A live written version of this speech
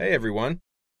Hey everyone.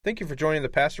 Thank you for joining the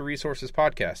Pastor Resources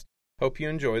Podcast. Hope you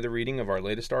enjoy the reading of our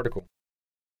latest article.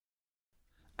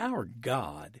 Our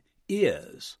God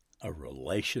is a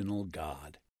relational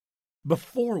God.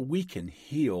 Before we can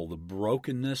heal the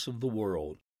brokenness of the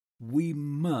world, we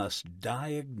must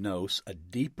diagnose a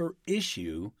deeper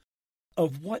issue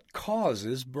of what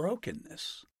causes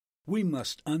brokenness. We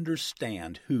must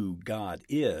understand who God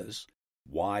is,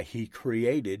 why He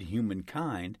created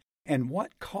humankind, and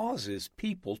what causes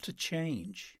people to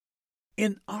change.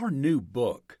 In our new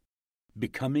book,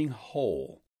 Becoming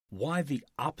Whole, Why the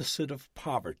Opposite of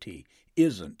Poverty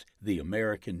Isn't the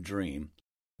American Dream,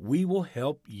 we will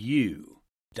help you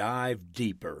dive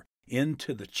deeper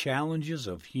into the challenges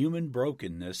of human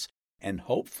brokenness and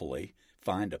hopefully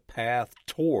find a path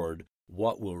toward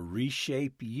what will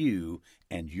reshape you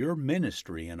and your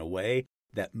ministry in a way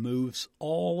that moves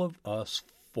all of us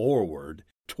forward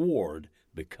toward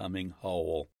becoming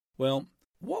whole. Well,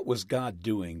 what was God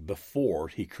doing before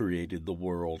He created the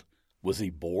world? Was He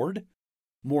bored?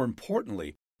 More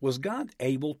importantly, was God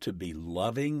able to be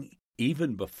loving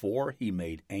even before He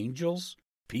made angels,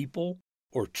 people,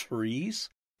 or trees?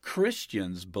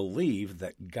 Christians believe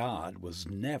that God was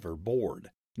never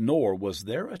bored, nor was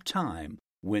there a time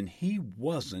when He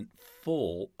wasn't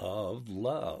full of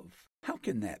love. How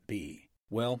can that be?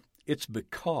 Well, it's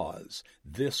because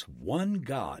this one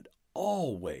God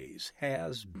always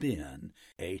has been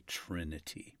a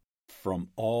Trinity. From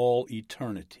all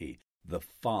eternity, the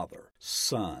Father,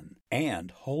 Son,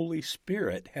 and Holy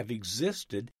Spirit have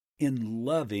existed in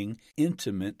loving,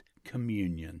 intimate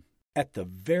communion. At the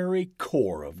very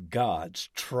core of God's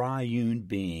triune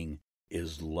being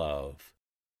is love.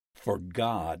 For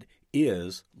God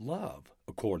is love,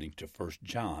 according to 1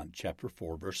 John chapter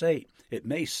 4, verse 8. It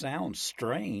may sound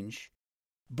strange,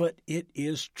 but it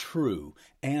is true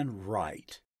and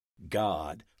right.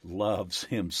 God loves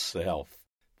Himself.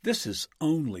 This is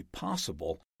only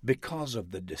possible because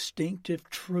of the distinctive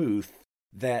truth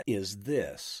that is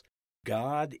this: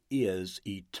 God is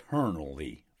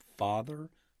eternally Father,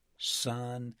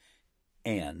 Son,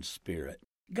 and Spirit.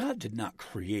 God did not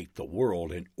create the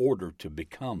world in order to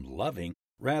become loving.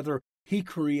 Rather, He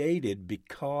created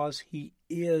because He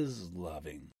is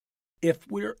loving.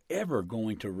 If we're ever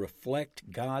going to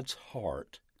reflect God's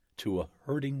heart to a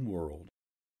hurting world,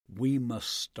 we must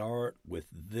start with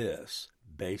this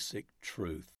basic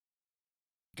truth: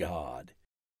 God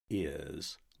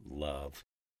is love.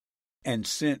 And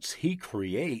since He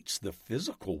creates the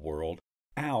physical world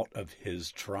out of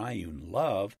His triune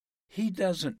love, He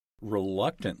doesn't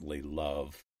reluctantly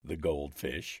love the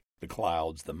goldfish, the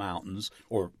clouds, the mountains,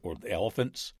 or the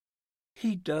elephants.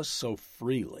 He does so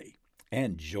freely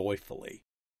and joyfully.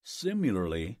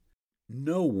 Similarly,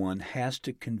 no one has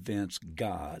to convince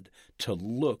God to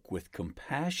look with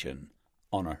compassion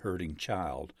on a hurting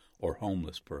child or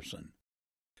homeless person.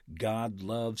 God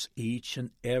loves each and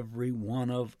every one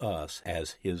of us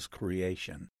as His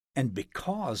creation. And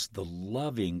because the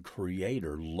loving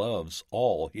Creator loves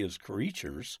all His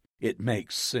creatures, it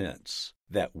makes sense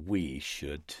that we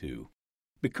should too.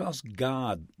 Because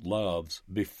God loves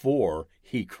before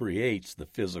He creates the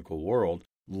physical world,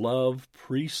 love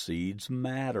precedes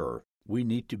matter. We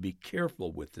need to be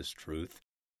careful with this truth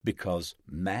because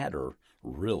matter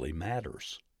really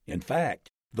matters. In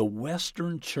fact, the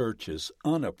Western Church's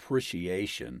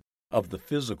unappreciation of the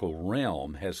physical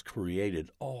realm has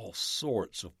created all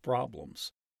sorts of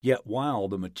problems. Yet while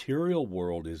the material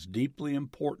world is deeply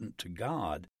important to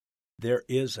God, there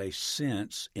is a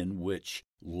sense in which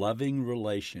loving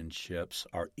relationships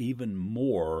are even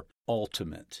more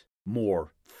ultimate,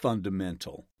 more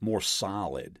fundamental, more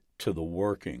solid to the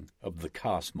working of the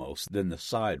cosmos than the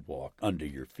sidewalk under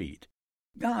your feet.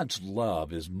 God's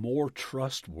love is more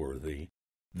trustworthy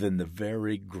than the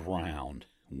very ground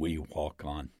we walk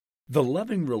on. The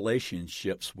loving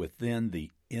relationships within the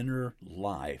inner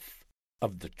life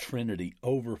of the Trinity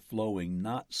overflowing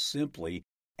not simply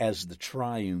as the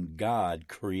triune God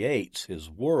creates His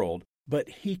world, but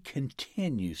He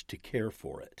continues to care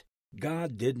for it.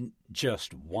 God didn't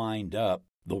just wind up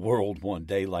the world one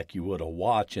day like you would a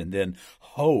watch and then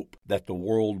hope that the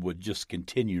world would just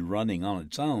continue running on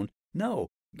its own. No,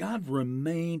 God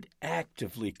remained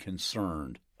actively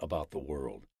concerned about the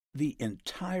world. The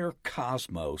entire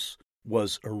cosmos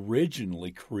was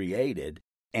originally created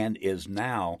and is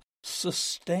now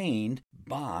sustained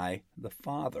by the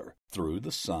Father through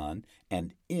the Son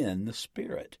and in the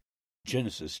Spirit.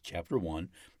 Genesis chapter 1,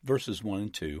 verses 1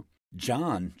 and 2,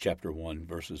 John chapter 1,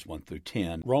 verses 1 through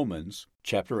 10, Romans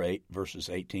chapter 8, verses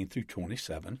 18 through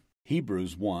 27,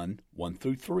 Hebrews 1, 1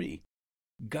 through 3.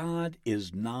 God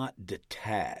is not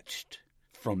detached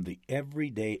from the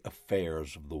everyday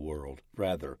affairs of the world.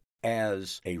 Rather,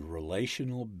 as a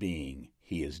relational being,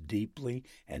 he is deeply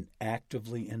and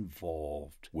actively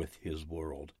involved with his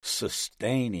world,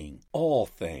 sustaining all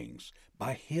things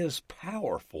by his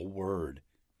powerful word.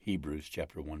 Hebrews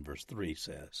chapter 1 verse 3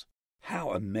 says,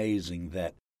 how amazing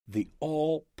that the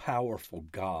all-powerful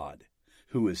God,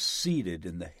 who is seated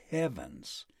in the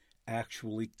heavens,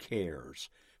 actually cares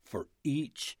for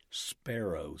each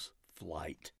sparrow's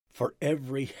flight, for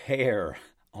every hair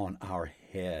on our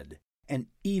head, and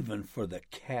even for the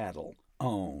cattle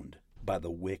owned by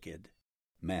the wicked.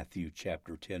 Matthew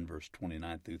chapter 10, verse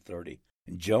 29 through 30,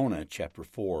 and Jonah chapter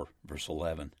 4, verse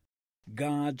 11.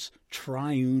 God's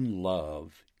triune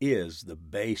love is the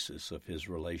basis of his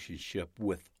relationship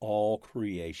with all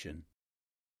creation.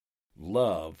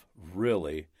 Love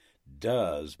really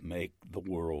does make the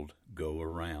world go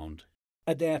around.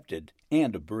 Adapted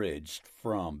and abridged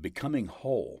from Becoming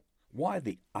Whole, Why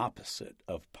the Opposite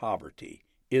of Poverty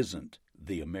Isn't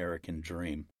the American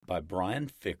Dream, by Brian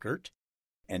Fickert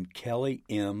and Kelly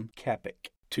M.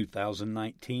 Kapic,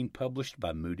 2019, published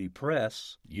by Moody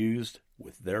Press, used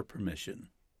with their permission.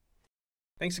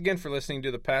 Thanks again for listening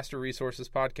to the Pastor Resources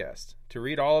Podcast. To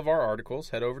read all of our articles,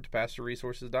 head over to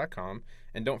pastorresources.com,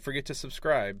 and don't forget to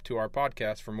subscribe to our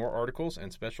podcast for more articles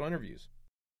and special interviews.